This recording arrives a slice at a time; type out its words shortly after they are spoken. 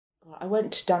I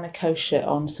went to Danakosha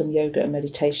on some yoga and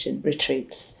meditation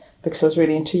retreats because I was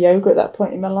really into yoga at that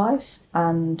point in my life,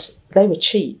 and they were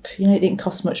cheap. It didn't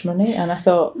cost much money, and I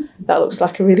thought that looks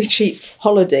like a really cheap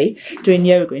holiday, doing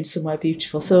yoga in somewhere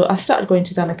beautiful. So I started going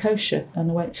to Danakosha,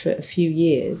 and I went for a few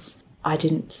years. I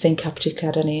didn't think I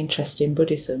particularly had any interest in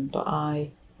Buddhism, but I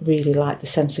really liked the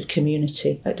sense of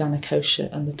community at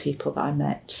Danakosha and the people that I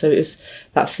met. So it was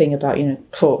that thing about,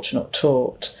 caught, not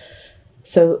taught.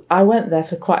 So I went there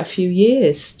for quite a few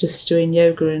years, just doing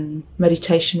yoga and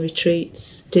meditation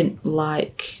retreats. Didn't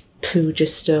like puja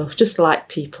stuff, just liked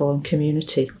people and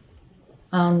community.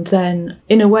 And then,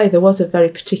 in a way, there was a very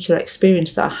particular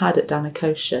experience that I had at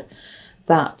Danakosha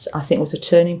that I think was a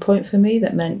turning point for me,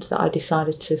 that meant that I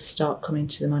decided to start coming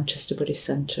to the Manchester Buddhist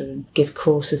Centre and give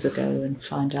courses a go and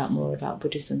find out more about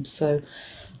Buddhism. So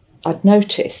I'd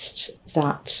noticed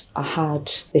that I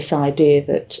had this idea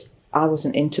that I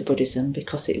wasn't into Buddhism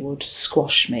because it would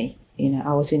squash me.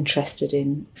 I was interested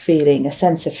in feeling a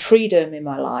sense of freedom in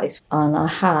my life. And I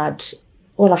had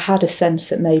a sense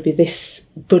that maybe this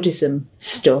Buddhism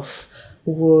stuff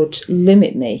would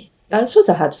limit me. I suppose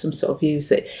I had some sort of views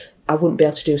that I wouldn't be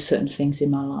able to do certain things in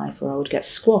my life, or I would get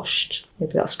squashed.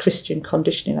 Maybe that's Christian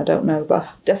conditioning, I don't know. But I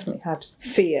definitely had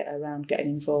fear around getting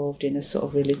involved in a sort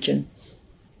of religion.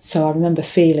 So I remember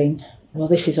feeling, well,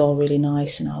 this is all really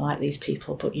nice and I like these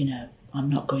people, but, I'm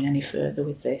not going any further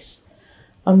with this.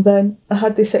 And then I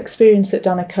had this experience at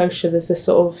Danakosha. There's a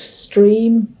sort of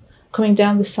stream coming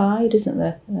down the side, isn't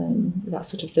there? That's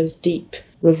sort of those deep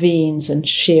ravines and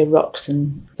sheer rocks.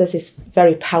 And there's this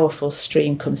very powerful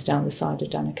stream comes down the side of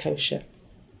Danakosha.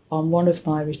 On one of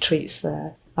my retreats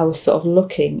there, I was sort of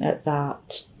looking at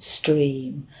that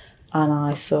stream and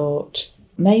I thought,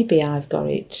 maybe I've got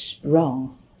it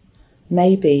wrong.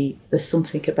 Maybe there's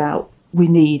something about we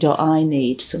need, or I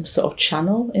need, some sort of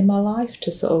channel in my life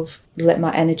to sort of let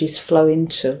my energies flow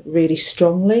into really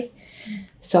strongly.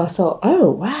 So I thought, oh,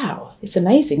 wow, it's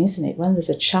amazing, isn't it? When there's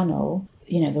a channel,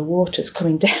 the water's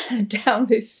coming down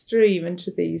this stream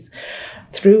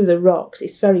through the rocks.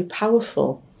 It's very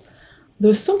powerful. There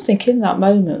was something in that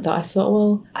moment that I thought,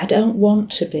 well, I don't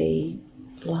want to be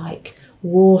like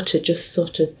water just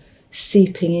sort of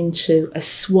seeping into a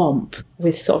swamp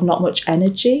with sort of not much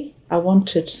energy. I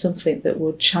wanted something that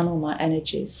would channel my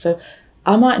energies. So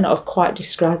I might not have quite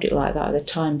described it like that at the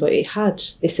time, but it had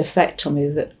this effect on me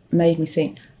that made me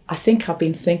think, I think I've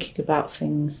been thinking about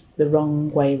things the wrong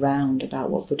way round about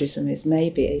what Buddhism is.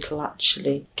 Maybe it'll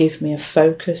actually give me a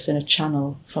focus and a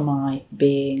channel for my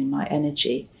being and my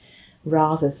energy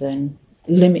rather than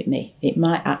limit me. It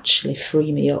might actually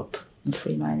free me up and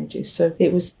free my energies. So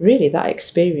it was really that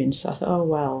experience. I thought, oh,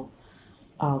 well,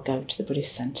 I'll go to the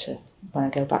Buddhist Centre when I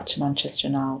go back to Manchester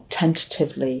and I'll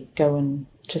tentatively go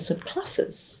to some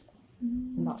classes.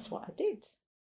 And that's what I did.